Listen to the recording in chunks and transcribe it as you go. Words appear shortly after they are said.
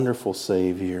Wonderful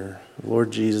Savior, Lord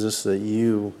Jesus, that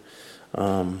you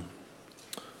are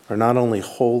not only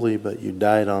holy, but you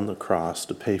died on the cross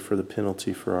to pay for the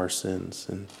penalty for our sins.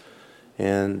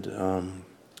 And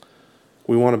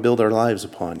we want to build our lives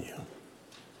upon you.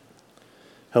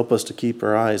 Help us to keep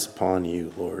our eyes upon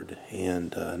you, Lord,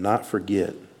 and not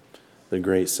forget the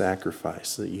great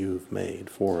sacrifice that you've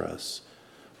made for us.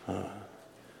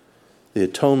 The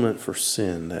atonement for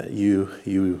sin that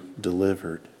you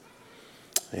delivered.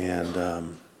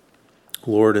 And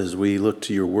Lord, as we look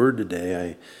to your word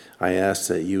today, I ask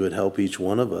that you would help each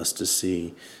one of us to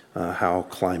see how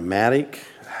climatic,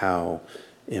 how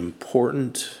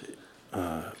important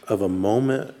of a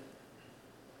moment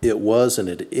it was and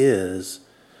it is.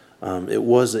 It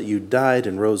was that you died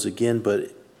and rose again,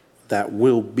 but that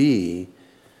will be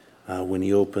when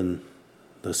you open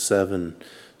the 7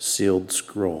 sealed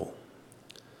scroll.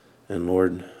 And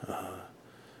Lord,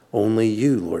 only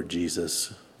you, Lord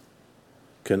Jesus,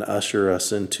 can usher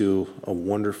us into a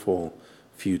wonderful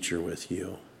future with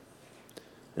you.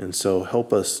 And so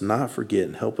help us not forget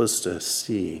and help us to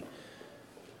see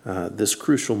this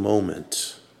crucial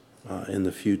moment in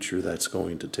the future that's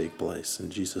going to take place.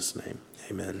 In Jesus' name,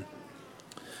 amen.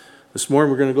 This morning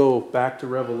we're going to go back to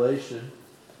Revelation.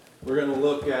 We're going to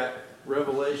look at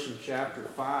Revelation chapter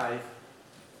 5.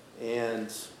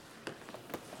 And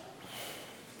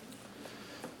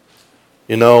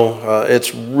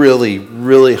it's really,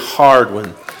 really hard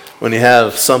when you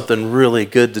have something really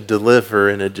good to deliver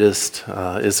and it just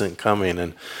isn't coming.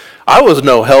 And I was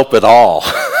no help at all.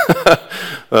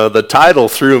 The title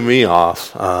threw me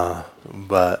off,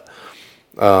 but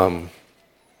I'm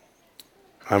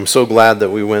so glad that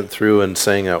we went through and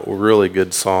sang a really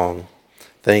good song.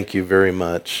 Thank you very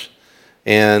much.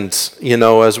 And,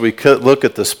 as we could look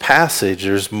at this passage,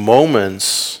 there's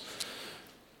moments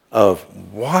of,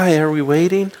 why are we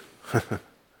waiting?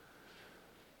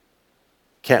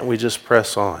 Can't we just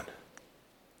press on?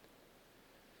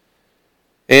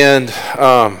 And,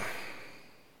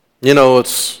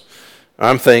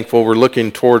 I'm thankful we're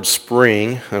looking towards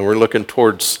spring, and we're looking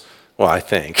towards, I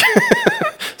think.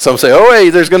 Some say, hey,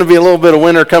 there's going to be a little bit of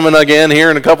winter coming again here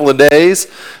in a couple of days,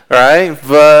 all right?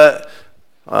 But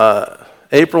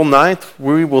April 9th,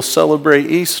 we will celebrate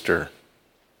Easter.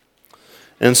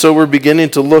 And so we're beginning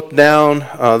to look down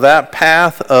that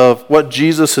path of what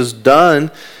Jesus has done.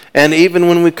 And even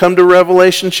when we come to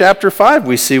Revelation chapter 5,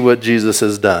 we see what Jesus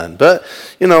has done. But,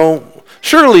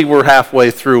 surely we're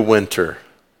halfway through winter,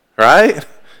 right?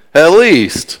 At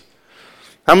least.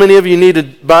 How many of you need to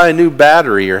buy a new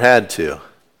battery or had to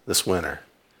this winter?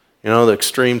 The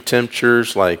extreme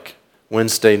temperatures like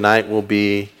Wednesday night will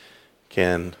be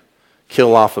can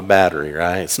kill off a battery,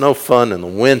 right? It's no fun in the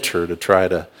winter to try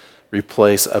to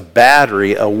replace a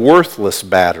battery, a worthless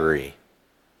battery.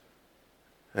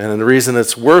 And the reason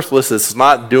it's worthless, it's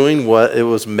not doing what it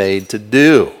was made to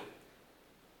do.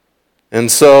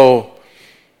 And so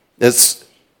it's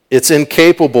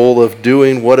incapable of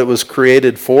doing what it was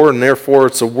created for, and therefore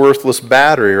it's a worthless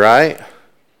battery, right?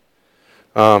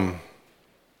 How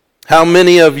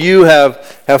many of you have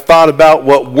thought about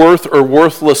what worth or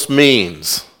worthless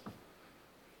means?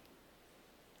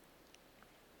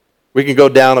 We can go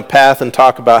down a path and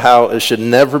talk about how it should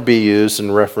never be used in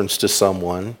reference to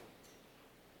someone.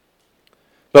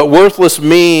 But worthless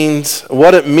means,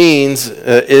 what it means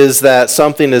is that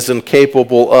something is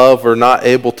incapable of or not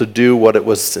able to do what it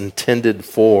was intended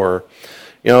for.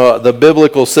 The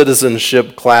biblical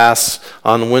citizenship class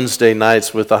on Wednesday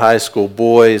nights with the high school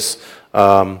boys,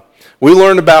 we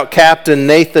learned about Captain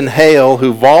Nathan Hale,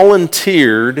 who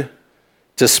volunteered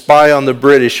to spy on the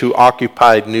British who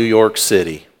occupied New York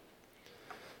City.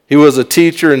 He was a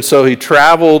teacher, and so he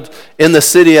traveled in the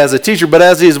city as a teacher. But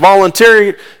as he's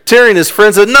volunteering, his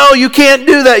friends said, no, you can't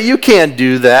do that. You can't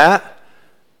do that.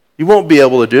 You won't be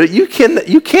able to do it. You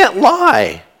can't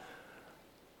lie.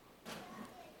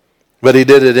 But he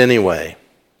did it anyway.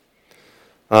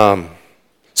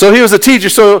 So he was a teacher,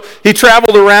 so he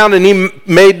traveled around and he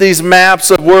made these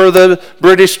maps of where the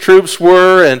British troops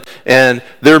were and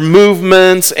their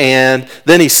movements, and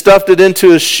then he stuffed it into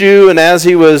his shoe, and as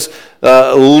he was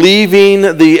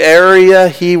leaving the area,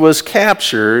 he was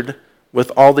captured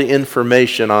with all the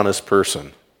information on his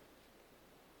person.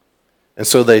 And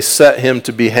so they set him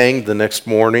to be hanged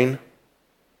the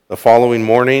following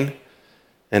morning,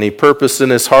 and he purposed in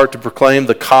his heart to proclaim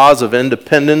the cause of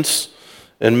independence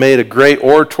and made a great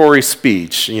oratory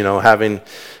speech.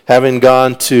 Having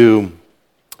gone to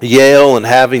Yale and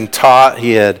having taught,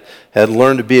 he had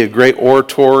learned to be a great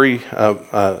oratory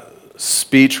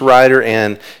speech writer,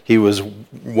 and he was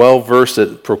well versed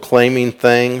at proclaiming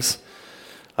things.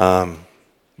 But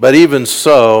But even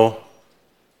so,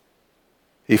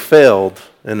 he failed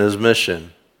in his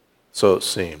mission, so it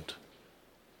seemed.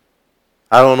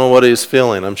 I don't know what he was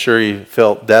feeling. I'm sure he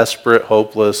felt desperate,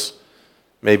 hopeless,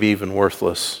 maybe even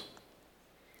worthless.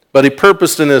 But he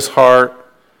purposed in his heart,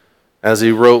 as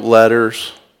he wrote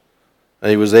letters,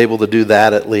 and he was able to do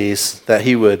that at least, that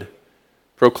he would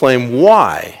proclaim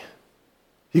why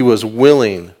he was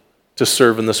willing to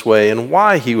serve in this way and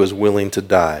why he was willing to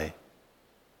die.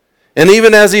 And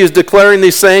even as he was declaring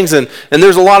these things, and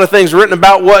there's a lot of things written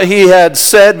about what he had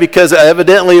said because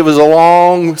evidently it was a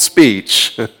long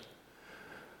speech.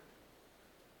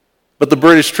 But the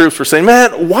British troops were saying,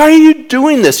 man, why are you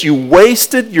doing this? You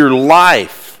wasted your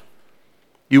life.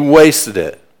 You wasted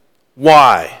it.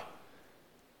 Why?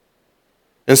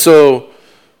 And so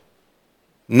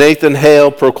Nathan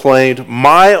Hale proclaimed,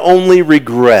 my only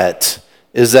regret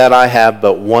is that I have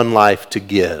but one life to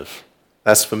give.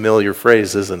 That's a familiar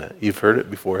phrase, isn't it? You've heard it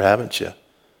before, haven't you?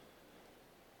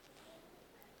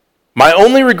 My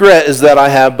only regret is that I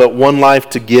have but one life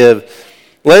to give.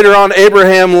 Later on,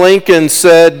 Abraham Lincoln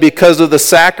said, because of the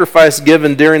sacrifice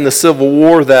given during the Civil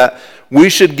War, that we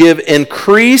should give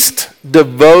increased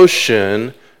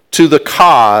devotion to the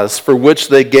cause for which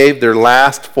they gave their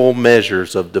last full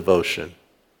measures of devotion.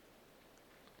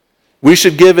 We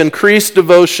should give increased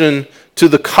devotion to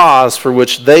the cause for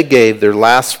which they gave their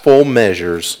last full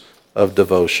measures of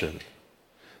devotion.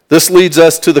 This leads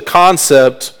us to the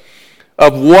concept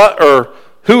of what or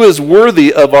who is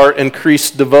worthy of our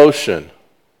increased devotion.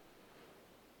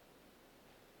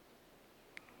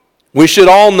 We should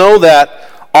all know that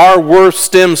our worth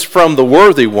stems from the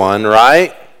worthy one,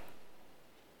 right?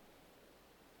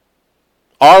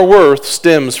 Our worth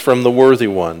stems from the worthy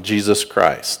one, Jesus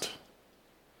Christ.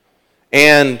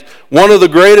 And one of the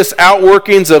greatest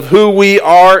outworkings of who we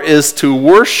are is to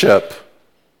worship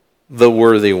the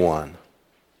worthy one.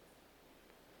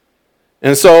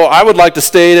 And so I would like to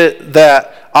state it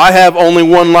that I have only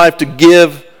one life to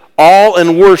give all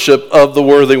in worship of the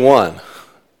worthy one.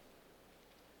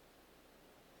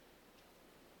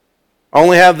 I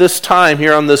only have this time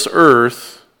here on this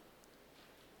earth.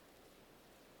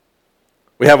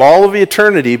 We have all of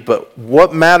eternity, but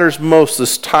what matters most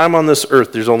is time on this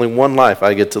earth. There's only one life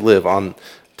I get to live on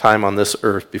time on this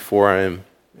earth before I am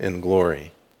in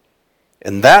glory.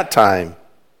 In that time,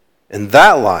 in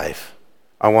that life,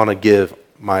 I want to give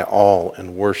my all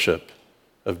in worship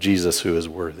of Jesus who is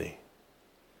worthy.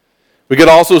 We could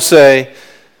also say,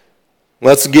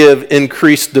 let's give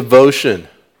increased devotion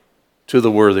to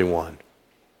the worthy one.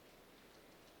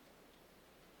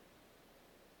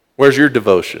 Where's your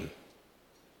devotion?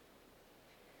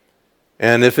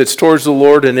 And if it's towards the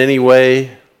Lord in any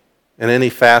way, in any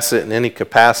facet, in any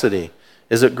capacity,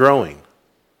 is it growing?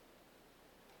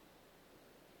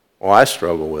 Well, I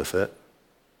struggle with it.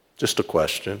 Just a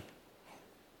question.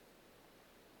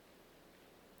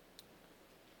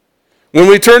 When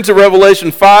we turn to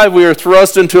Revelation 5, we are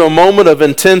thrust into a moment of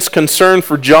intense concern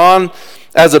for John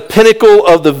as a pinnacle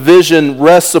of the vision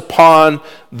rests upon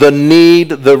the need,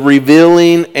 the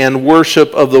revealing, and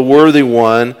worship of the worthy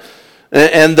one.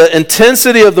 And the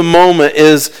intensity of the moment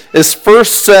is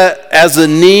first set as the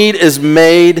need is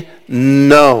made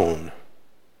known.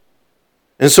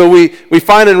 And so we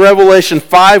find in Revelation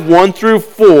 5, 1 through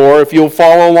 4, if you'll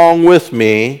follow along with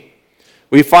me,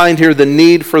 we find here the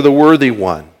need for the worthy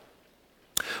one.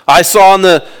 I saw on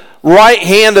the right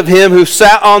hand of him who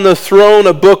sat on the throne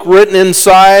a book written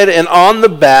inside and on the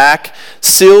back,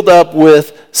 sealed up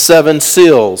with 7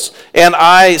 seals. And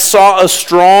I saw a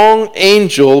strong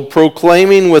angel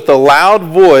proclaiming with a loud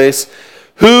voice,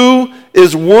 "Who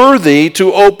is worthy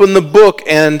to open the book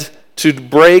and to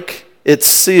break its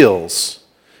seals?"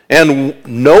 And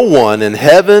no one in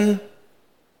heaven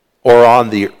or on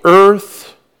the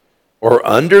earth or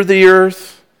under the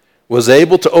earth was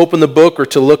able to open the book or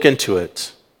to look into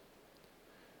it.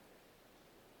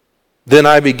 Then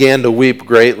I began to weep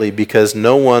greatly because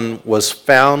no one was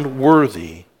found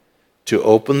worthy to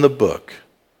open the book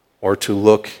or to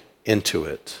look into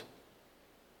it.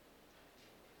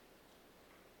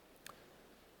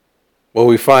 What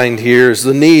we find here is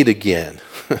the need again.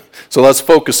 So let's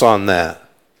focus on that.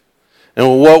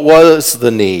 And what was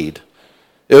the need?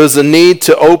 It was the need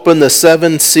to open the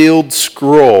 7-sealed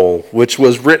scroll, which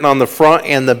was written on the front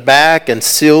and the back and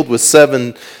sealed with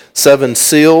seven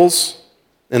seals.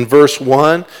 In verse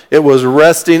 1, it was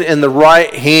resting in the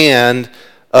right hand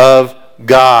of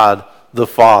God the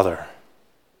Father.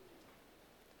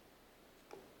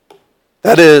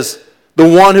 That is, the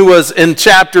one who was in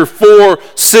chapter 4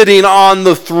 sitting on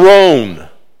the throne.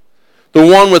 The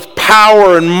one with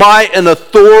power and might and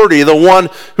authority, the one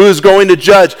who is going to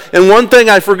judge. And one thing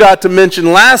I forgot to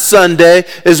mention last Sunday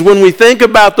is when we think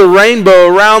about the rainbow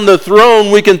around the throne,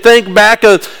 we can think back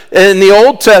in the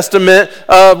Old Testament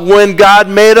of when God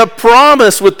made a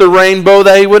promise with the rainbow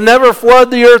that he would never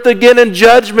flood the earth again in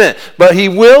judgment. But he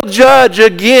will judge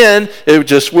again. It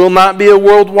just will not be a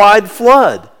worldwide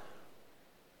flood.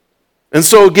 And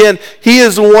so again, he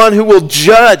is the one who will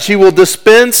judge. He will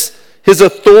dispense his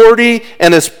authority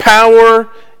and his power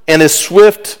and his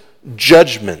swift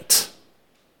judgment.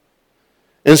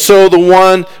 And so the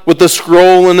one with the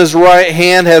scroll in his right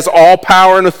hand has all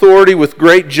power and authority with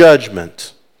great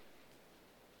judgment.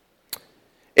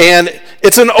 And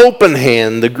it's an open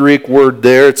hand, the Greek word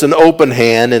there. It's an open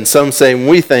hand. And some say when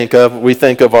we think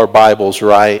of our Bibles,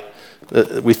 right?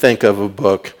 We think of a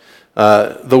book.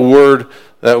 The word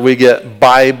that we get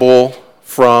Bible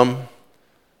from,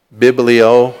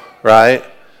 biblio, right?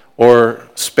 Or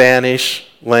Spanish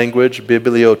language,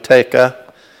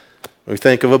 biblioteca. We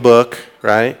think of a book,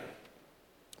 right?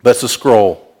 But it's a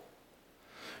scroll.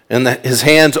 And his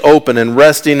hand's open, and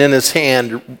resting in his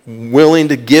hand, willing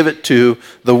to give it to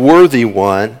the worthy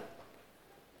one,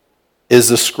 is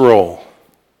the scroll.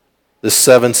 The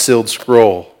seven-sealed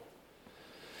scroll.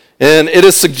 And it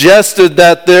is suggested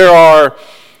that there are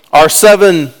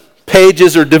 7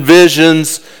 pages or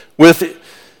divisions with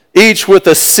each with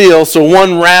a seal, so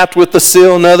one wrapped with the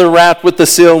seal, another wrapped with the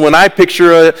seal. When I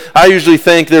picture it, I usually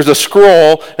think there's a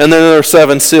scroll and then there are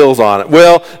 7 seals on it.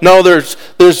 Well, no, there's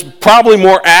probably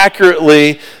more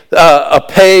accurately a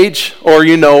page or,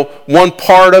 one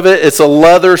part of it. It's a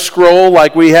leather scroll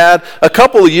like we had a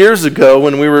couple of years ago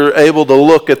when we were able to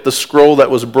look at the scroll that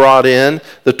was brought in,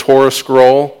 the Torah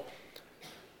scroll.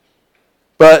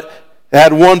 But it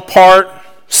had one part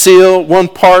sealed,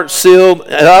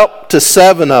 up to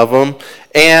 7 of them.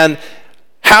 And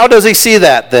how does he see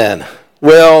that then?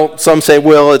 Well, some say,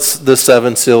 it's the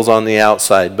 7 seals on the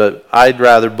outside. But I'd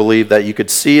rather believe that you could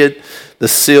see it, the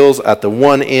seals at the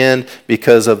one end,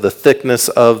 because of the thickness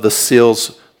of the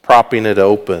seals propping it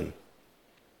open.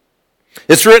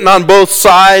 It's written on both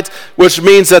sides, which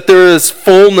means that there is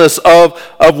fullness of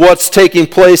what's taking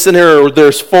place in here, or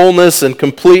there's fullness and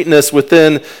completeness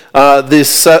within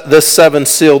this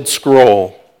 7-sealed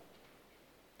scroll.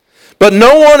 But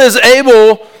no one is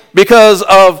able, because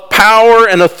of power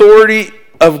and authority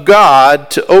of God,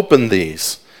 to open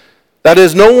these. That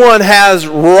is, no one has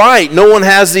right, no one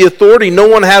has the authority, no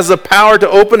one has the power to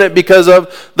open it because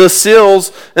of the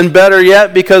seals, and better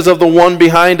yet, because of the one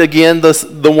behind, again,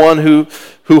 the one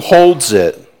who holds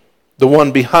it, the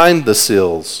one behind the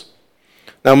seals.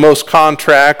 Now, most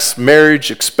contracts,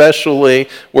 marriage especially,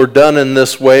 were done in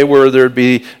this way, where there'd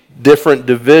be different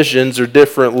divisions or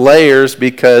different layers,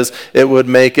 because it would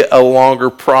make it a longer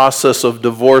process of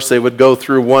divorce. They would go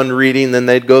through one reading, then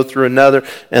they'd go through another,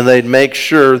 and they'd make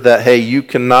sure that, hey, you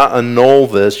cannot annul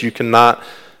this, you cannot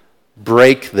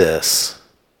break this.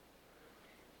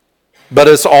 But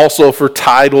it's also for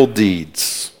title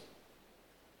deeds.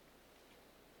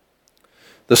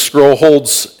 The scroll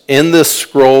holds in this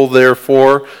scroll,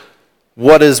 therefore,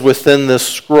 what is within this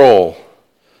scroll.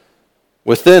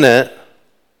 Within it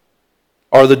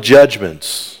are the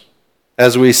judgments,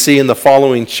 as we see in the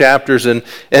following chapters. And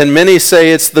many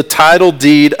say it's the title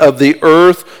deed of the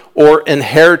earth or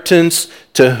inheritance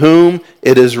to whom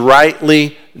it is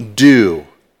rightly due.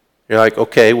 You're like,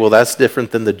 okay, well, that's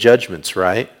different than the judgments,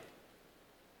 right?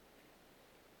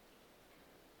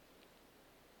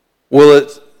 Well,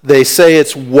 they say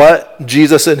it's what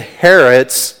Jesus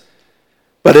inherits,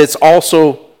 but it's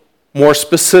also more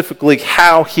specifically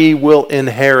how he will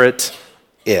inherit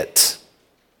it.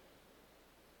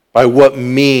 By what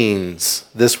means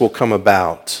this will come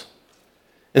about.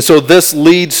 And so this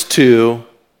leads to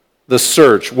the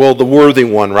search. Well, the worthy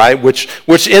one, right? Which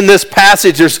in this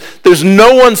passage, there's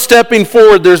no one stepping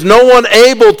forward. There's no one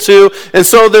able to. And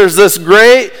so there's this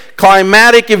great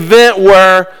climatic event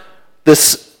where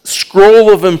this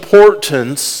scroll of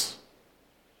importance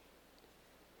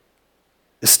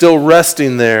is still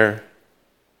resting there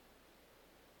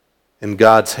in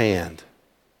God's hand.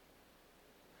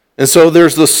 And so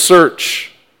there's the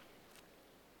search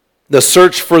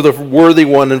for the worthy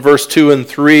one in verse 2 and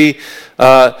 3.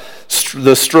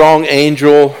 The strong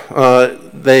angel,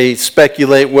 they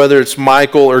speculate whether it's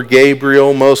Michael or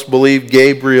Gabriel. Most believe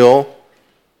Gabriel.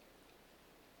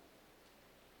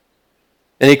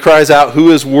 And he cries out,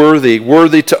 who is worthy?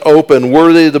 Worthy to open,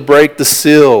 worthy to break the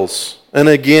seals. And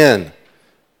again,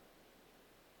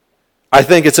 I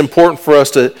think it's important for us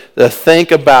to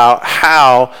think about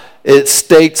how it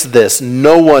states this.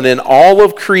 No one in all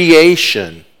of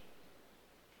creation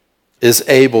is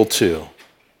able to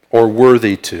or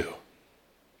worthy to.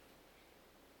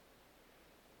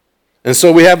 And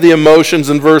so we have the emotions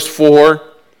in verse 4,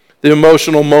 the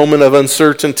emotional moment of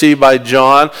uncertainty by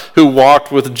John, who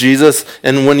walked with Jesus.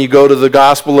 And when you go to the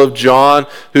Gospel of John,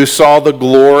 who saw the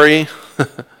glory,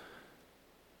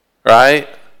 right,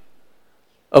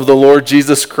 of the Lord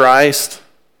Jesus Christ,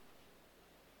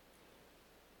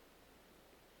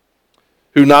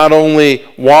 who not only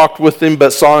walked with him,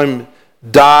 but saw him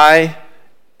die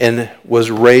and was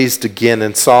raised again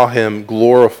and saw him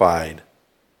glorified.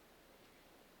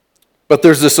 But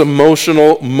there's this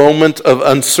emotional moment of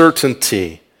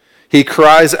uncertainty. He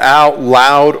cries out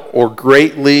loud or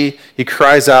greatly. He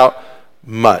cries out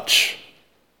much.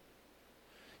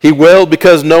 He wailed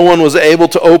because no one was able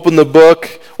to open the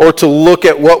book or to look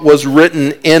at what was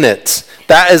written in it.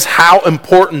 That is how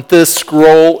important this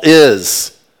scroll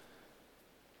is.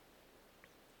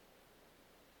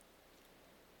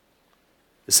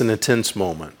 It's an intense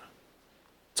moment.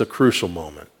 It's a crucial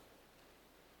moment.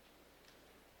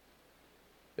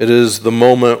 It is the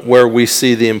moment where we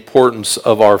see the importance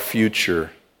of our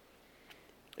future.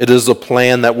 It is a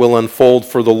plan that will unfold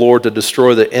for the Lord to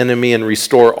destroy the enemy and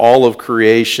restore all of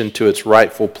creation to its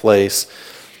rightful place.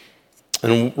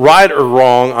 And right or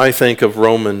wrong, I think of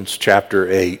Romans chapter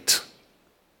 8.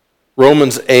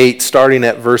 Romans 8, starting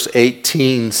at verse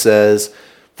 18, says,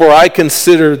 "For I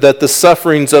consider that the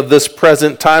sufferings of this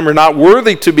present time are not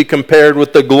worthy to be compared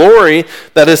with the glory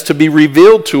that is to be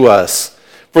revealed to us.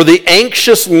 For the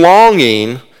anxious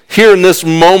longing," here in this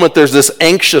moment there's this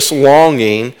anxious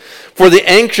longing, "for the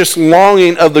anxious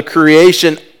longing of the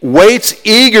creation waits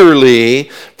eagerly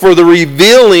for the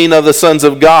revealing of the sons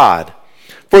of God.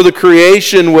 For the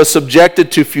creation was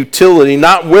subjected to futility,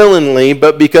 not willingly,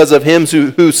 but because of him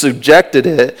who subjected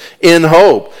it, in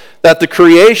hope that the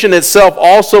creation itself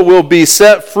also will be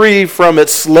set free from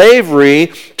its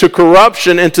slavery to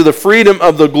corruption into the freedom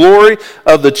of the glory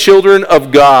of the children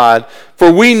of God.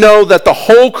 For we know that the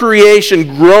whole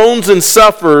creation groans and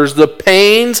suffers the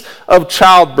pains of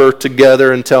childbirth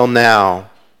together until now."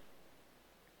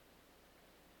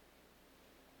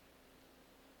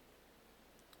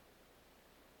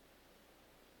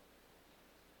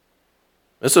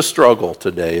 It's a struggle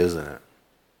today, isn't it?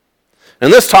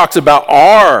 And this talks about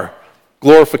our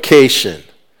glorification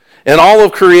and all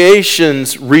of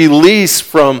creation's release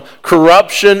from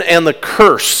corruption and the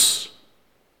curse.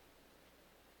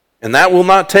 And that will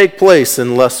not take place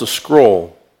unless the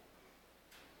scroll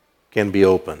can be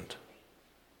opened.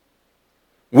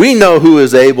 We know who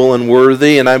is able and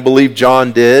worthy, and I believe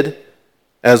John did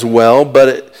as well,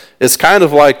 but it's kind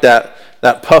of like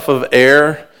that puff of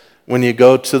air when you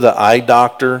go to the eye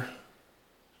doctor.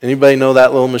 Anybody know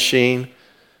that little machine?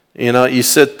 You know, you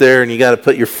sit there and you got to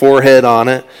put your forehead on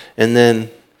it and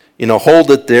then, hold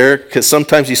it there, because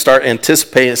sometimes you start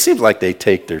anticipating. It seems like they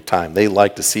take their time. They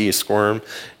like to see you squirm,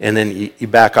 and then you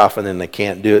back off, and then they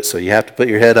can't do it. So you have to put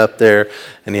your head up there,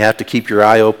 and you have to keep your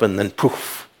eye open, and then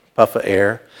poof, puff of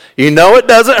air. You know it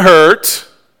doesn't hurt.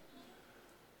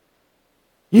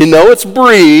 You know it's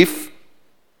brief.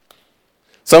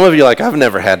 Some of you are like, I've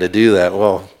never had to do that.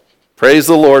 Well, praise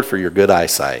the Lord for your good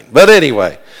eyesight. But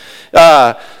anyway,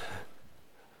 but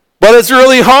it's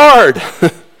really hard.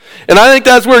 And I think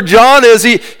that's where John is.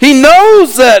 He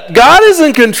knows that God is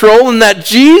in control and that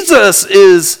Jesus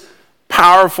is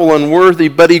powerful and worthy,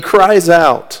 but he cries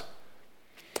out.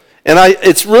 And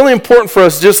it's really important for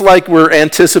us, just like we're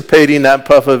anticipating that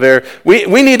puff of air, we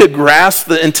need to grasp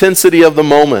the intensity of the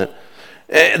moment.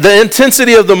 The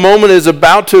intensity of the moment is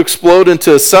about to explode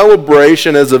into a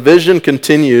celebration as the vision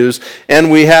continues,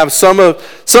 and we have some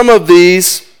of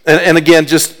these, and again,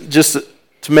 just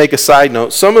to make a side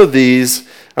note, some of these,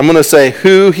 I'm going to say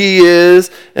who he is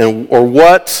or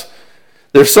what.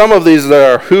 There's some of these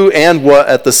that are who and what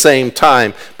at the same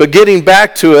time. But getting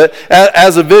back to it,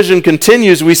 as the vision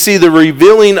continues, we see the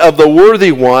revealing of the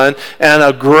worthy one and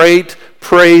a great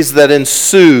praise that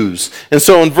ensues. And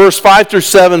so in verse 5 through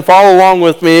 7, follow along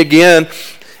with me again.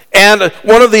 "And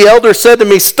one of the elders said to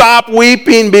me, 'Stop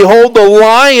weeping. Behold, the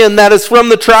Lion that is from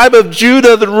the tribe of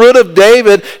Judah, the Root of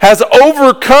David, has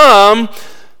overcome,'"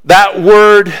 that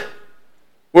word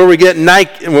where we get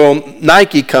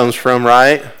Nike comes from,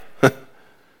 right?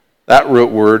 That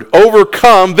root word.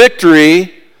 Overcome,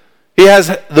 victory. He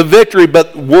has the victory,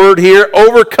 but word here,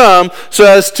 overcome, so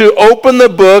as to open the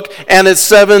book and its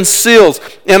 7 seals.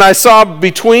 "And I saw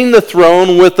between the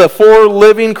throne with the 4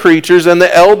 living creatures and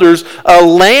the elders a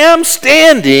lamb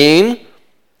standing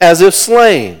as if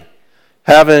slain,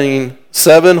 having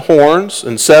 7 horns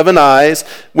and 7 eyes,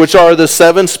 which are the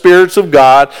 7 spirits of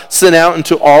God sent out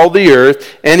into all the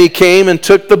earth. And he came and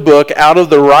took the book out of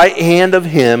the right hand of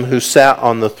him who sat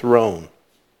on the throne.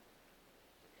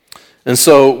 And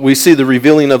so we see the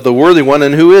revealing of the worthy one.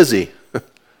 And who is he?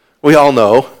 We all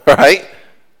know, right?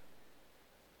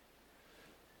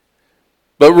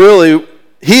 But really,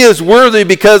 he is worthy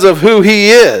because of who he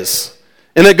is.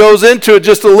 And it goes into it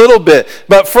just a little bit.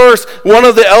 But first, one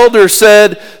of the elders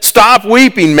said, "Stop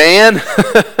weeping, man."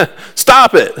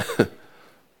 Stop it.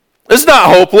 It's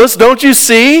not hopeless, don't you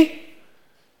see?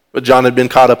 But John had been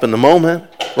caught up in the moment,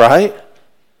 right?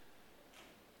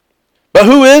 But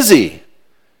who is he?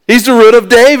 He's the root of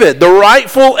David, the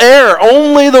rightful heir.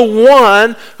 Only the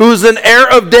one who's an heir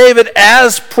of David,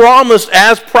 as promised,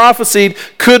 as prophesied,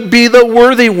 could be the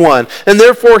worthy one. And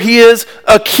therefore he is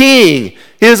a king.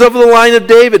 He is of the line of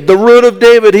David, the root of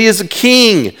David. He is a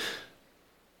king.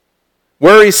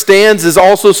 Where he stands is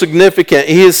also significant.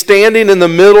 He is standing in the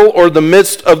middle or the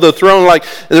midst of the throne. Like,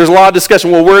 there's a lot of discussion.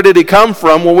 Well, where did he come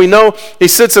from? Well, we know he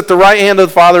sits at the right hand of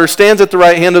the Father, stands at the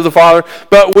right hand of the Father.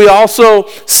 But we also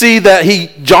see that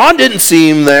John didn't see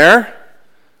him there.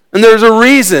 And there's a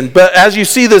reason. But as you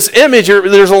see this image,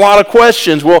 there's a lot of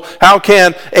questions. Well, how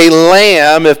can a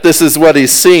lamb, if this is what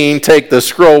he's seeing, take the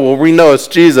scroll? Well, we know it's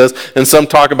Jesus. And some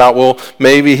talk about, well,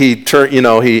 maybe he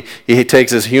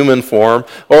takes his human form.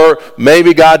 Or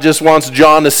maybe God just wants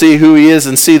John to see who he is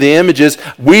and see the images.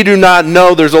 We do not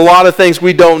know. There's a lot of things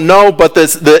we don't know, but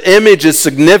the image is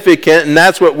significant, and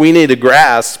that's what we need to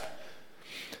grasp.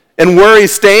 And where he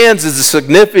stands is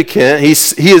significant. He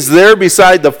is there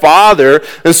beside the Father.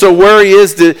 And so where he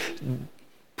is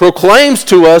proclaims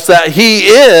to us that he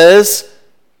is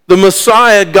the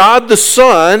Messiah, God the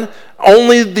Son,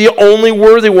 the only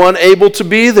worthy one able to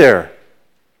be there.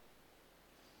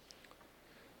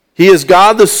 He is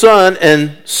God the Son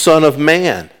and Son of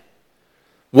Man.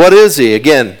 What is he?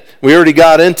 Again, we already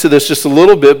got into this just a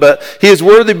little bit, but he is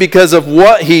worthy because of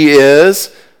what he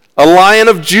is. A Lion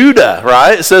of Judah,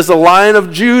 right? It says the Lion of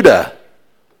Judah.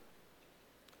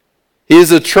 He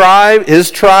is a tribe. His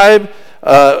tribe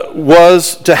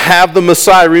was to have the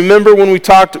Messiah. Remember when we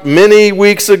talked many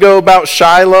weeks ago about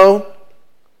Shiloh?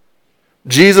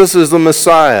 Jesus is the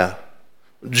Messiah.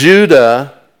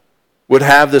 Judah would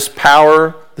have this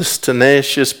power, this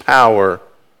tenacious power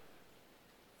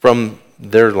from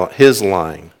his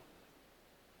line.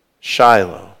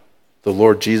 Shiloh, the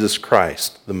Lord Jesus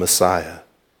Christ, the Messiah.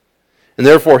 And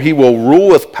therefore he will rule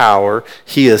with power,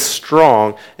 he is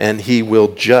strong, and he will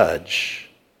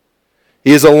judge.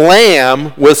 He is a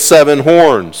lamb with 7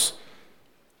 horns.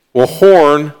 Well,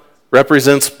 horn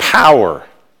represents power.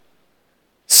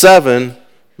 7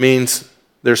 means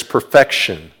there's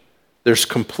perfection, there's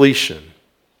completion.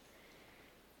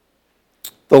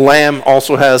 The lamb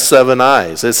also has 7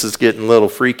 eyes. This is getting a little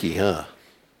freaky, huh?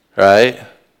 Right?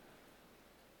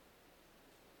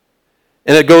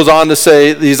 And it goes on to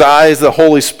say, these eyes, the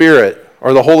Holy Spirit,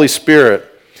 or the Holy Spirit.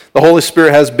 The Holy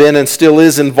Spirit has been and still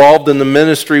is involved in the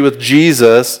ministry with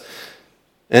Jesus.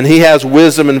 And he has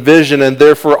wisdom and vision and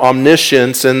therefore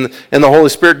omniscience. And the Holy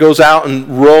Spirit goes out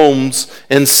and roams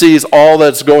and sees all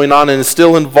that's going on and is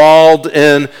still involved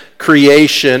in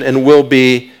creation and will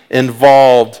be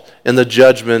involved in the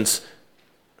judgments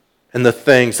and the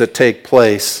things that take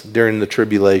place during the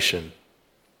tribulation.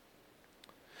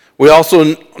 We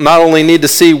also not only need to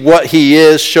see what he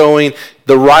is, showing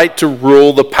the right to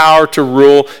rule, the power to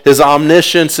rule, his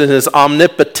omniscience and his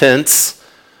omnipotence,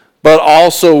 but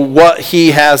also what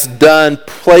he has done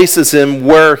places him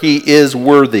where he is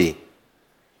worthy.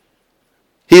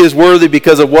 He is worthy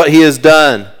because of what he has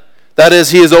done. That is,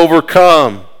 he has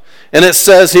overcome. And it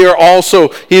says here also,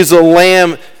 he is a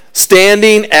lamb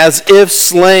standing as if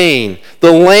slain.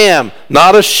 The lamb,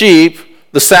 not a sheep,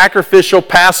 the sacrificial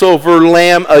Passover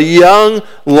lamb, a young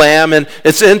lamb. And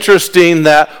it's interesting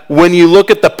that when you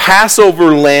look at the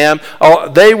Passover lamb,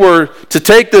 they were to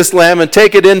take this lamb and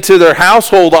take it into their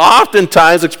household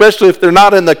oftentimes, especially if they're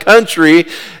not in the country,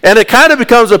 and it kind of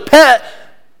becomes a pet,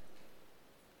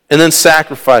 and then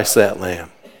sacrifice that lamb.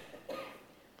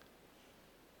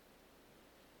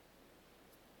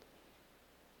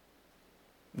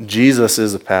 Jesus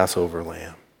is a Passover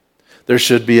lamb. There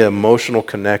should be an emotional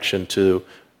connection to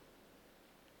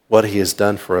what he has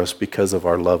done for us because of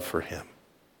our love for him.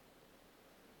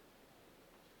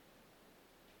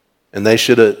 And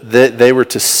they were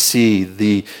to see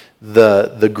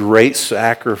the great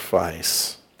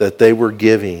sacrifice that they were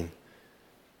giving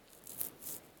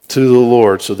to the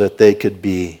Lord so that they could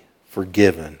be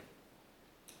forgiven.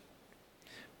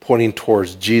 Pointing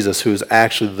towards Jesus, who is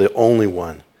actually the only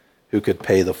one who could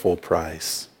pay the full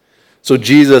price. So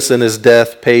Jesus in his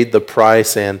death paid the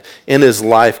price and in his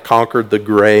life conquered the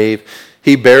grave.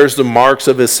 He bears the marks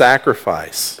of his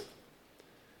sacrifice.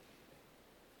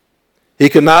 He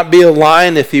could not be a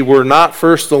lion if he were not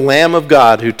first the Lamb of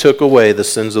God who took away the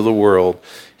sins of the world.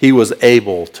 He was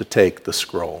able to take the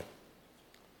scroll.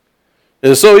 It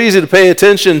is so easy to pay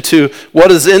attention to what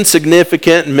is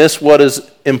insignificant and miss what is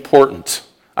important.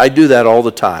 I do that all the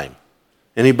time.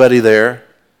 Anybody there?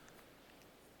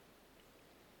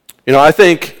 I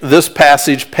think this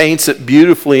passage paints it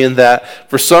beautifully in that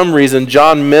for some reason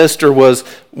John missed or was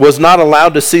not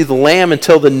allowed to see the Lamb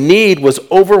until the need was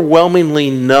overwhelmingly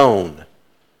known.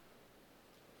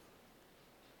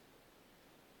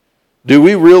 Do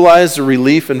we realize the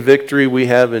relief and victory we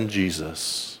have in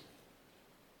Jesus?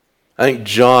 I think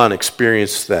John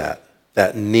experienced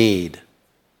that need,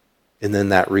 and then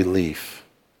that relief.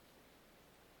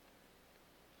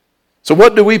 So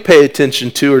what do we pay attention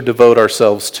to or devote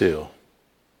ourselves to?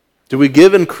 Do we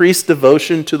give increased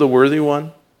devotion to the worthy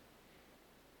one?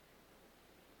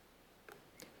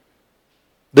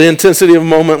 The intensity of a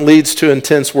moment leads to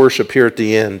intense worship here at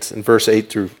the end, in verse 8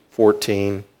 through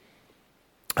 14.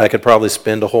 I could probably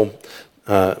spend a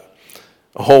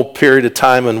whole period of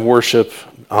time in worship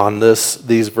on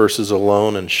these verses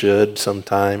alone, and should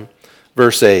sometime.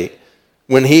 Verse 8.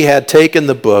 When he had taken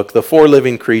the book, the 4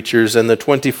 living creatures and the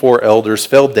 24 elders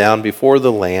fell down before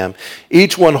the Lamb,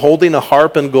 each one holding a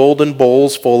harp and golden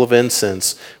bowls full of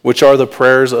incense, which are the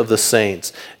prayers of the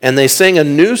saints. And they sang a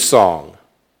new song.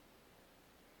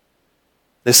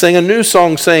 They sang a new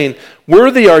song saying,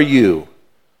 "Worthy are you.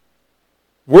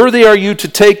 Worthy are you to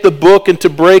take the book and to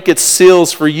break its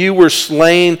seals, for you were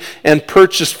slain and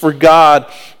purchased for God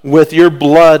with your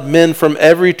blood men from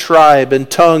every tribe and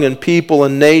tongue and people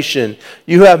and nation.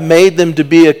 You have made them to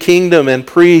be a kingdom and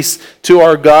priests to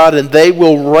our God, and they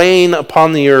will reign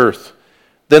upon the earth."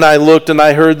 Then I looked and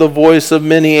I heard the voice of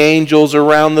many angels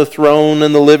around the throne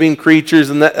and the living creatures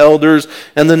and the elders,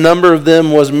 and the number of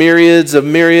them was myriads of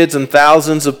myriads and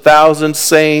thousands of thousands,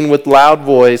 saying with loud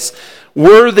voice,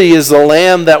 "Worthy is the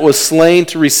Lamb that was slain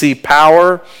to receive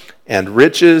power and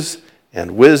riches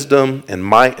and wisdom and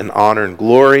might and honor and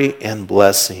glory and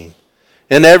blessing."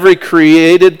 And every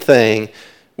created thing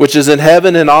which is in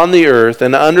heaven and on the earth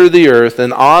and under the earth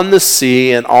and on the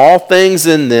sea and all things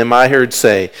in them, I heard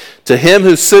say, "To him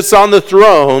who sits on the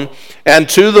throne and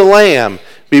to the Lamb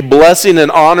be blessing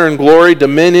and honor and glory,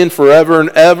 dominion forever and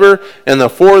ever." And the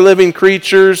 4 living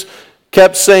creatures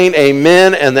kept saying,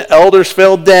 "Amen," and the elders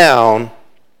fell down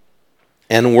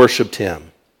and worshiped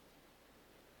him.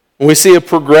 We see a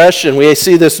progression. We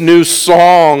see this new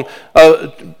song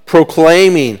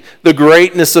proclaiming the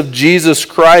greatness of Jesus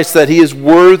Christ, that he is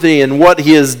worthy and what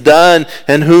he has done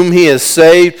and whom he has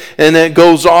saved. And it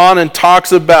goes on and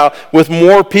talks about with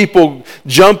more people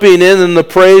jumping in the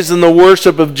praise and the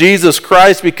worship of Jesus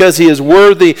Christ because he is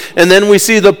worthy. And then we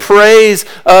see the praise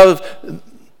of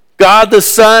God the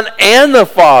Son and the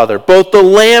Father, both the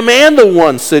Lamb and the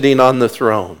one sitting on the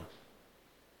throne.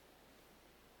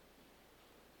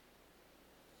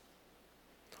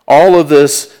 All of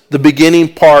this, the beginning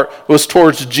part was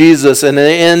towards Jesus, and it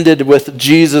ended with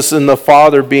Jesus and the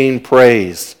Father being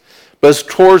praised. But it's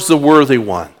towards the worthy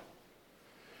one.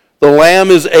 The Lamb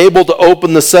is able to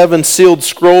open the 7 sealed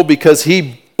scroll because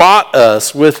he bought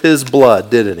us with his blood,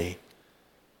 didn't he?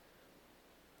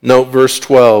 Note verse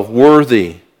 12,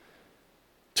 worthy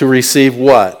to receive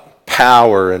what?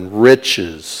 Power and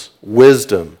riches,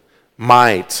 wisdom,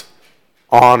 might,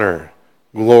 honor,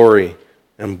 glory,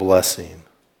 and blessing.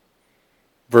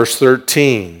 Verse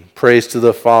 13, praise to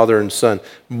the Father and Son,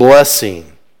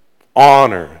 blessing,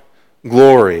 honor,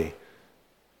 glory,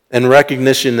 and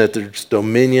recognition that there's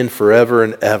dominion forever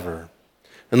and ever.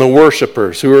 And the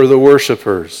worshipers, who are the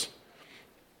worshipers?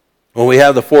 Well, we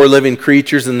have the 4 living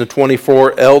creatures and the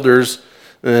 24 elders.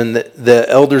 And the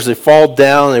elders, they fall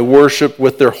down, they worship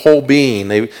with their whole being.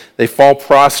 They fall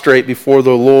prostrate before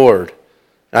the Lord.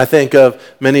 I think of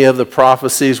many of the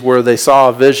prophecies where they saw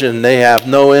a vision, they have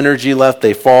no energy left,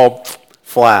 they fall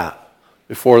flat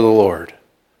before the Lord.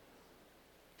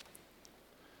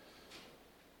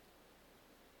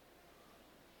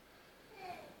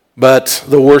 But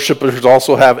the worshipers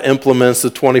also have implements. The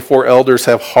 24 elders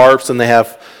have harps, and they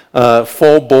have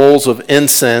full bowls of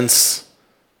incense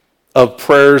of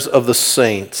prayers of the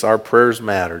saints. Our prayers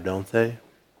matter, don't they?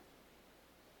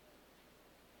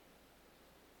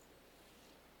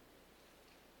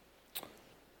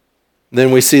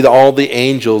 Then we see all the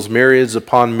angels, myriads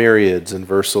upon myriads in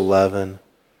verse 11.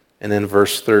 And in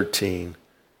verse 13,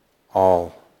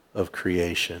 all of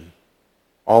creation.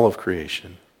 All of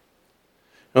creation.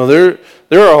 Now, there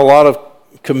are a lot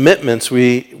of commitments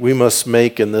we must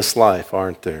make in this life,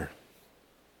 aren't there?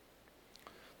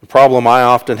 The problem I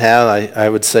often have, I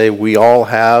would say we all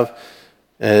have,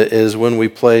 is when we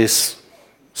place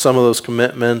some of those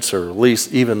commitments, or at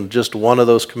least even just one of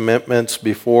those commitments,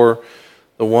 before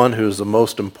the one who's the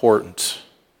most important.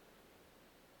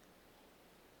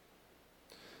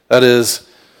 That is,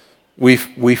 we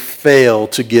fail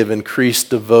to give increased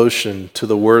devotion to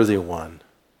the worthy one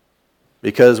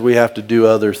because we have to do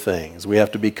other things. We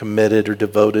have to be committed or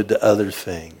devoted to other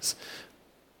things.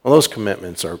 Well, those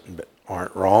commitments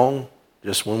aren't wrong,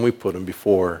 just when we put them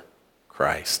before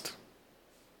Christ.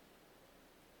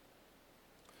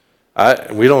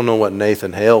 We don't know what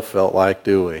Nathan Hale felt like,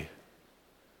 do we?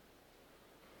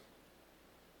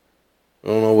 I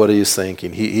don't know what he's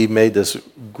thinking. He made this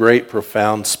great,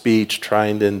 profound speech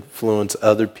trying to influence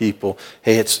other people.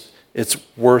 Hey, it's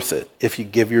worth it if you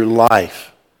give your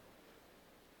life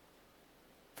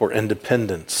for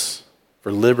independence,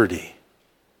 for liberty.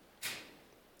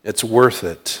 It's worth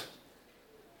it.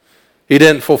 He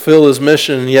didn't fulfill his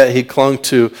mission, yet he clung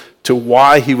to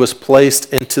why he was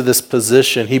placed into this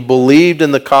position. He believed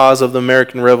in the cause of the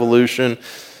American Revolution.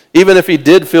 Even if he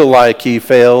did feel like he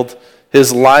failed,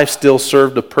 his life still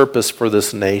served a purpose for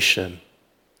this nation.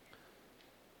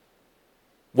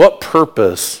 What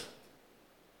purpose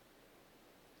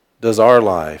does our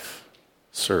life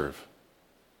serve?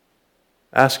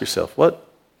 Ask yourself,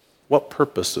 what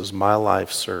purpose does my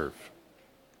life serve?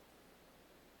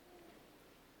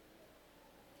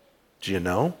 Do you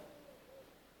know?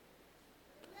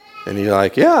 And you're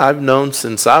like, yeah, I've known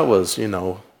since I was,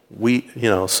 so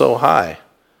high.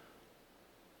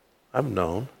 I've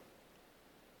known.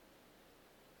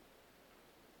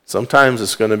 Sometimes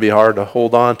it's going to be hard to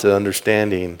hold on to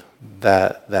understanding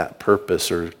that purpose,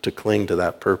 or to cling to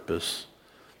that purpose.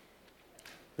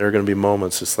 There are going to be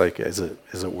moments it's like, is it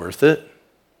worth it?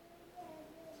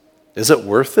 Is it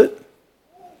worth it?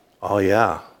 Oh,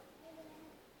 yeah.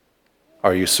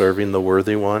 Are you serving the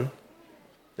worthy one?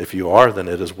 If you are, then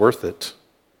it is worth it.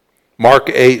 Mark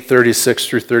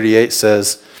 8:36-38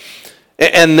 says,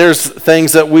 and there's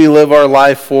things that we live our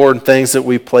life for and things that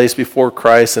we place before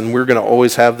Christ, and we're going to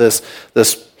always have this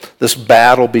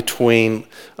battle between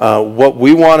what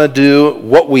we want to do,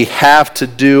 what we have to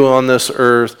do on this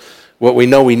earth, what we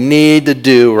know we need to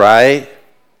do, right?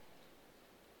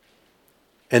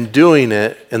 And doing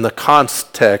it in the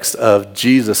context of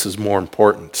Jesus is more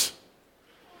important.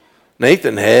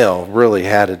 Nathan Hale really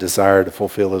had a desire to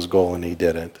fulfill his goal, and he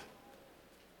didn't.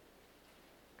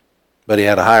 But he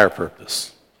had a higher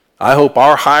purpose. I hope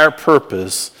our higher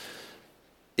purpose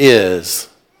is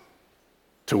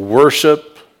to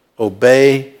worship,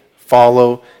 obey,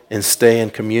 follow, and stay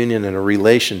in communion and a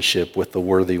relationship with the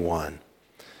worthy one.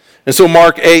 And so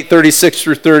Mark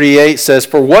 8:36-38 says,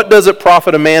 for what does it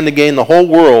profit a man to gain the whole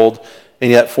world and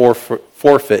yet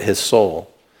forfeit his soul?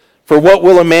 For what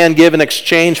will a man give in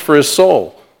exchange for his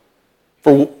soul?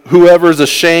 For whoever is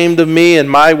ashamed of me and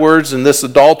my words in this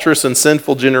adulterous and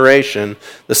sinful generation,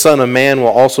 the Son of Man will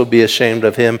also be ashamed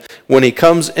of him when he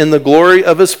comes in the glory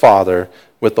of his Father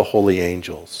with the holy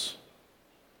angels.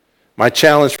 My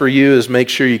challenge for you is make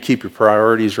sure you keep your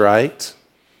priorities right,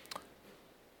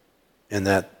 and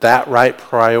that right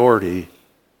priority,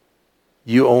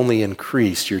 you only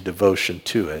increase your devotion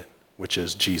to it, which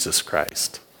is Jesus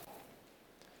Christ.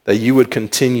 That you would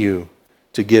continue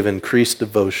to give increased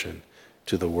devotion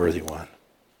to the worthy one.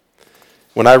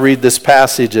 When I read this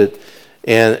passage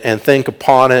and think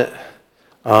upon it,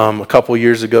 a couple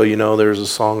years ago, there's a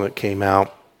song that came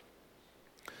out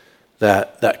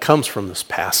that comes from this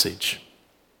passage.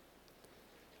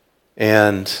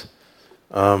 And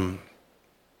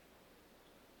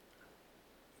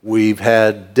we've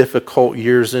had difficult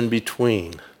years in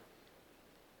between.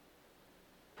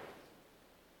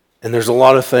 And there's a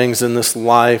lot of things in this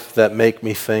life that make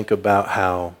me think about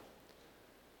how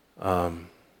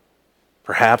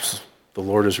perhaps the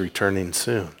Lord is returning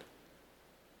soon.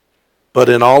 But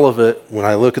in all of it, when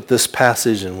I look at this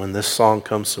passage and when this song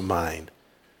comes to mind,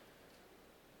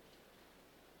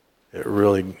 it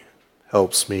really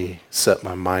helps me set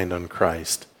my mind on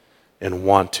Christ and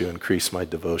want to increase my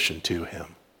devotion to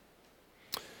him.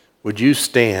 Would you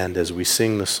stand as we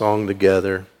sing the song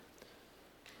together?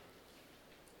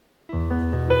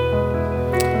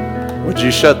 Would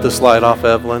you shut this light off,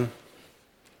 Evelyn?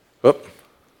 Whoop.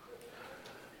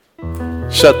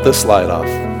 Shut this light off.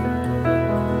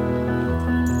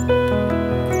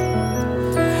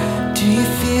 Do you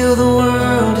feel the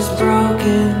world is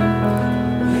broken?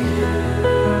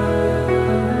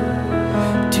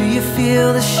 Do you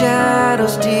feel the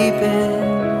shadows deepen?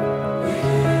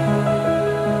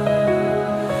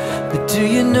 But do Do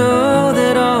you know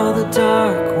that all the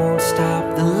dark won't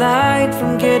stop the light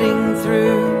from getting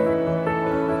through?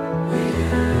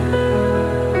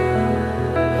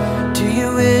 Do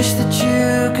you wish that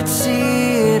you could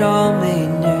see it all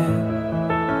made new?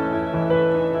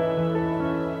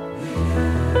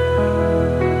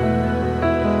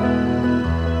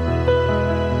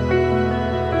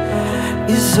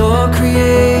 Is all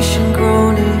creation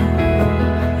groaning?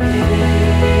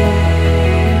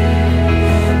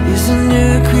 Is a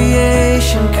new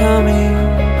creation coming?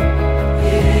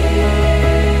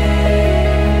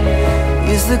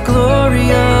 Is the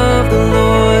glory of the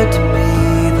Lord to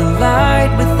be the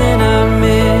light within our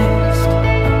midst?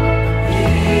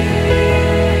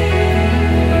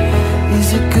 Is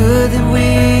it good that we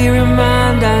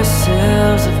remind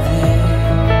ourselves of this?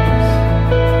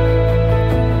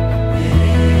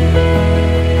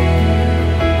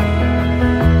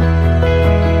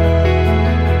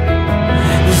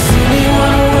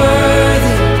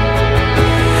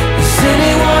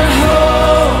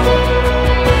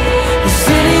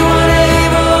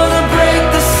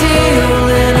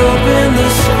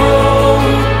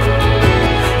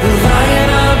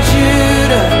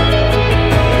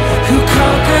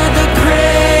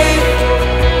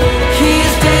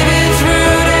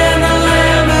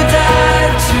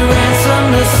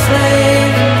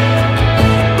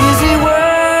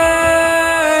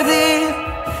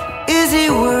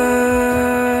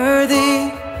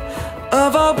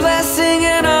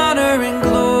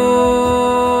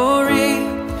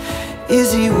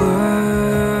 Is he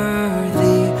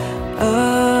worthy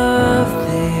of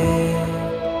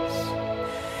this?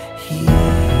 He is.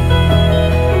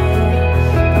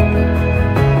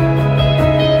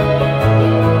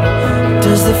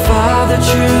 Does the Father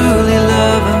truly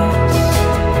love us?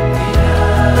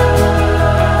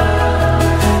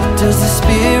 Does the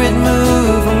Spirit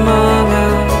move among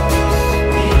us?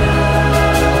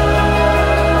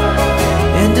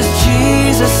 And does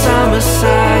Jesus, our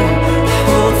Messiah,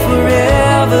 hold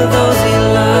forever those he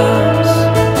loves?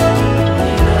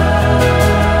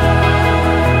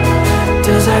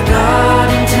 Does our God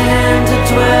intend to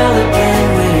dwell again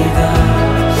with us?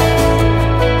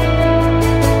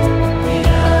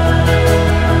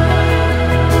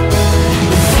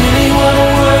 Is anyone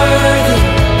worthy?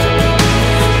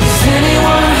 Is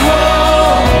anyone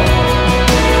whole?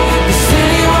 Is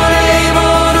anyone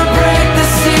able to break the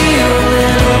seal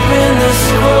and open the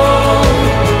scroll?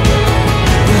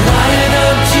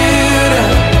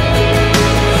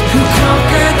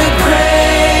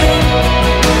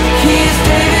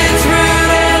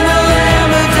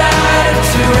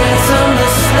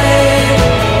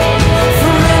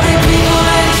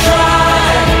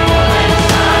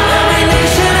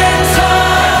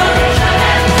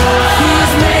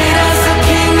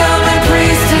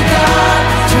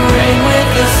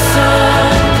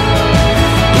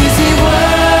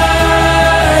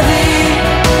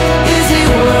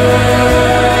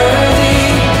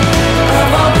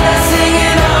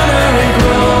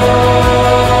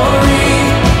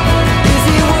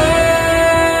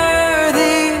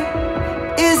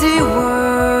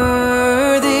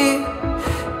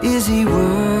 Is he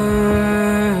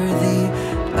worthy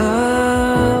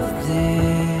of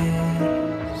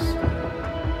this?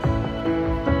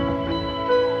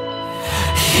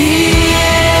 He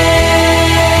is.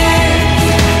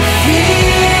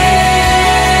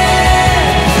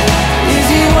 Is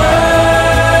he worthy?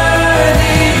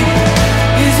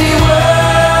 Is he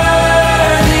worthy?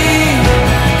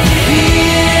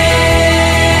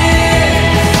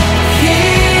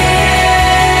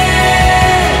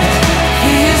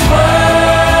 He is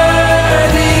worthy.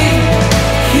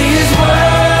 He is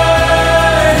worthy.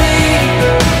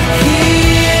 He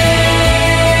is.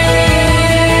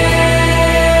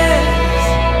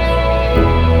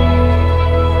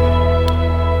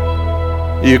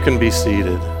 You can be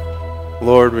seated.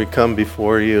 Lord, we come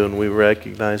before you and we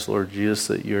recognize, Lord Jesus,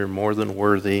 that you're more than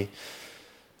worthy,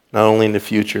 not only in the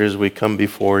future as we come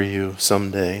before you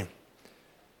someday,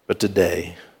 but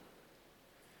today.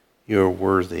 You're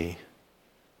worthy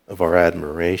of our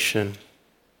admiration,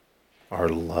 our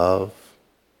love,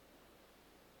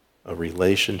 a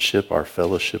relationship, our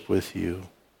fellowship with you,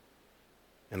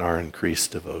 and our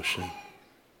increased devotion.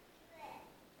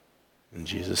 In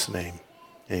Jesus' name,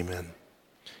 amen.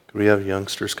 Could we have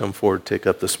youngsters come forward, take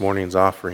up this morning's offering?